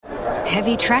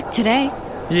Heavy track today.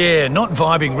 Yeah, not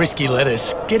vibing risky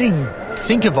lettuce. Getting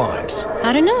sinker vibes.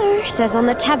 I don't know. Says on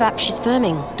the Tab app she's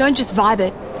firming. Don't just vibe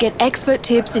it. Get expert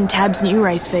tips in Tab's new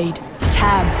race feed.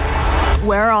 Tab.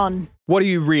 We're on. What are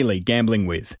you really gambling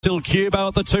with? Still Cubo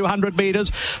at the 200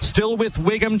 metres, still with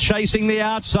Wiggum chasing the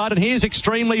outside, and here's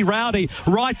Extremely Rowdy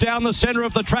right down the centre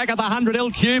of the track at the 100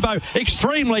 Il Cubo.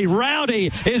 Extremely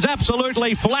Rowdy is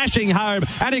absolutely flashing home,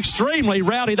 and Extremely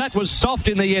Rowdy, that was soft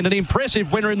in the end, an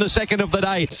impressive winner in the second of the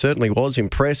day. Certainly was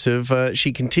impressive.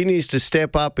 She continues to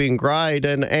step up in grade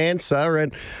and answer,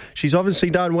 and she's obviously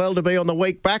done well to be on the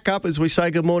week back up as we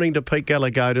say good morning to Pete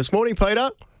Gelagotis. Morning,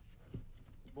 Peter.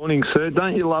 Morning, sir.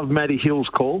 Don't you love Matty Hill's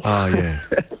call? Oh, yeah.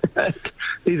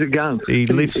 He's a gun. He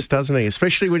lifts, doesn't he?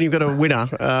 Especially when you've got a winner.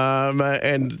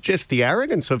 And just the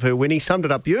arrogance of her win. He summed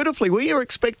it up beautifully. Were you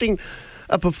expecting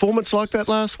a performance like that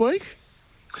last week?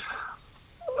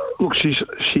 Look,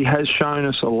 she has shown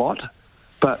us a lot,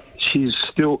 but she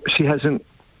hasn't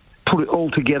put it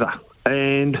all together.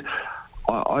 And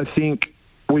I think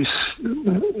we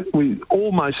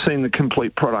almost seen the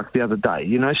complete product the other day.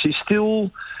 You know, she's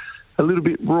still a little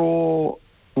bit raw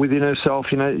within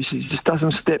herself, you know, she just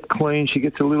doesn't step clean. She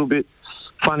gets a little bit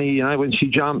funny, you know, when she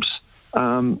jumps.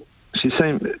 But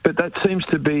that seems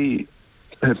to be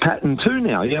her pattern too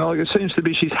now. You know, like it seems to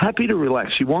be she's happy to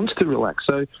relax. She wants to relax.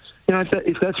 So, you know,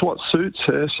 if that's what suits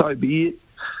her, so be it.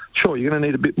 Sure, you're going to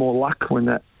need a bit more luck when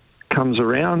that comes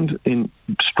around in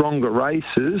stronger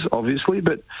races, obviously,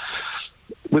 but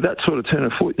with that sort of turn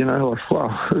of foot, you know, like,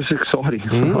 wow, it was exciting,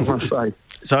 I must say.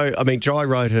 So, I mean, Jai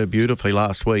rode her beautifully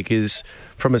last week. Is,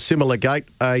 from a similar gate,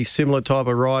 a similar type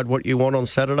of ride what you want on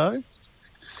Saturday?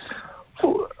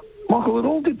 Well, Michael, it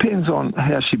all depends on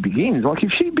how she begins. Like, if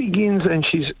she begins and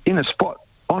she's in a spot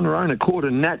on her own accord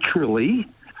and naturally,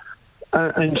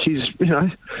 and she's, you know,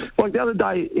 like the other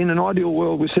day, in an ideal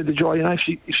world, we said to Jai, you know,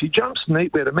 if she jumps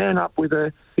neat, we had a man up with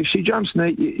her. If she jumps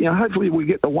neat, you know, hopefully we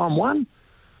get the 1-1.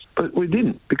 But we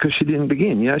didn't, because she didn't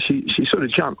begin. You know, she sort of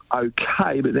jumped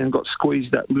okay, but then got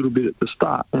squeezed that little bit at the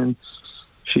start, and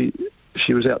she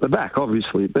was out the back,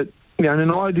 obviously. But, you know, in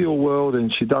an ideal world, and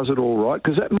she does it all right,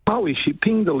 because at Maui, she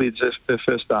pinged the lids her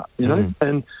first start, you know,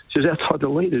 and she was outside the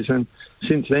leaders, and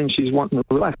since then she's wanting to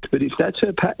relax. But if that's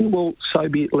her pattern, well, so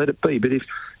be it, let it be. But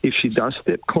if she does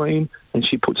step clean and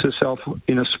she puts herself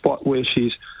in a spot where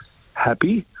she's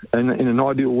happy, and in an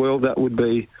ideal world, that would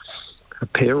be a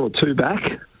pair or two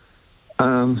back,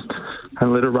 and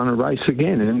let her run a race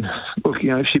again. And look,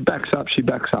 you know, if she backs up,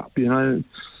 you know,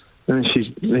 and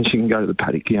then she can go to the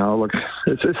paddock. You know, like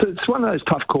it's one of those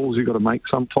tough calls you've got to make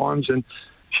sometimes. And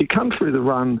she come through the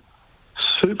run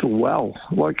super well.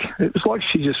 Like it was like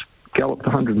she just galloped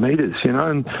 100 metres, you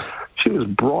know, and she was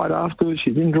bright afterwards.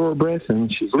 She didn't draw a breath,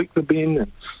 and she's licked the bin.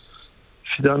 And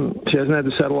she hasn't had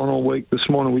the saddle on all week. This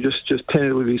morning we just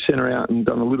tentatively sent her out and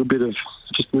done a little bit of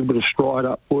stride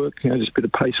up work, you know, just a bit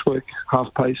of pace work,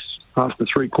 half pace, half to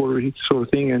 3/4 sort of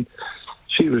thing, and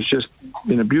she was just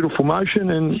in a beautiful motion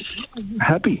and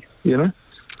happy, you know.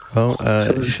 Well,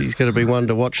 she's going to be one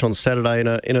to watch on Saturday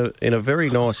in a very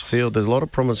nice field. There's a lot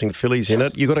of promising fillies in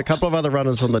it. You've got a couple of other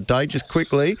runners on the day. Just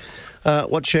quickly,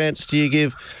 what chance do you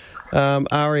give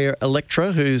Aria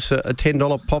Electra, who's a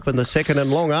 $10 pop in the second, and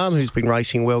Long Arm, who's been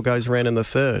racing well, goes around in the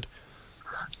third?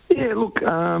 Yeah, look,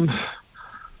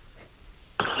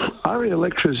 Aria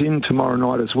Electra's in tomorrow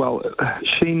night as well.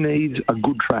 She needs a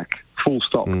good track, full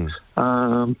stop,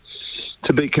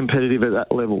 to be competitive at that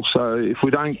level. So if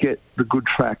we don't get the good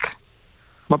track,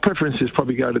 my preference is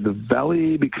probably go to the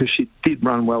Valley, because she did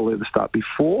run well there to start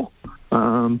before.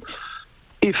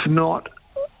 If not,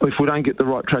 if we don't get the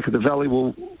right track at the Valley,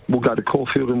 we'll go to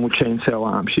Caulfield and we'll chance our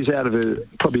arm. She's out of her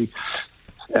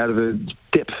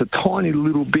depth a tiny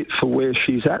little bit for where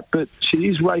she's at, but she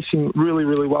is racing really,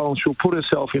 really well, and she'll put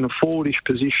herself in a forwardish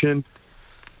position,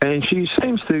 and she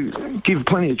seems to give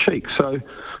plenty of cheek. So, you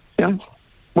know,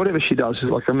 whatever she does is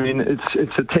like, I mean,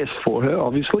 it's a test for her,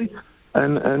 obviously.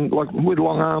 And like with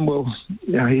Long Arm, well,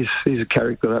 you know, he's a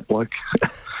character, that bloke.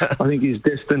 I think he's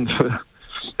destined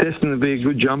to be a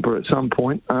good jumper at some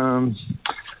point.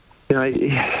 You know,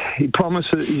 he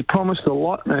promised a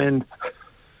lot, and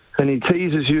he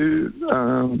teases you,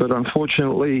 but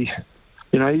unfortunately,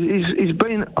 you know, he's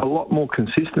been a lot more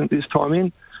consistent this time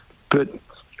in, but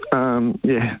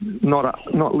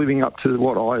not living up to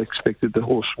what I expected the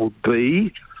horse would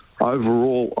be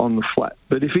overall on the flat.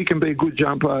 But if he can be a good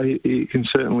jumper, he can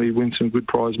certainly win some good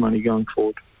prize money going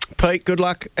forward. Pete, good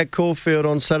luck at Caulfield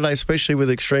on Saturday, especially with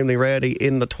Extremely Rowdy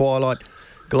in the Twilight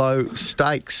Glow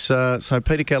Stakes. So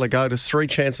Peter Gelagotis, 3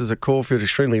 chances at Caulfield,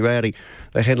 Extremely Rowdy,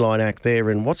 the headline act there,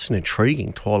 and what's an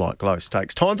intriguing Twilight Glow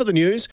Stakes. Time for the news.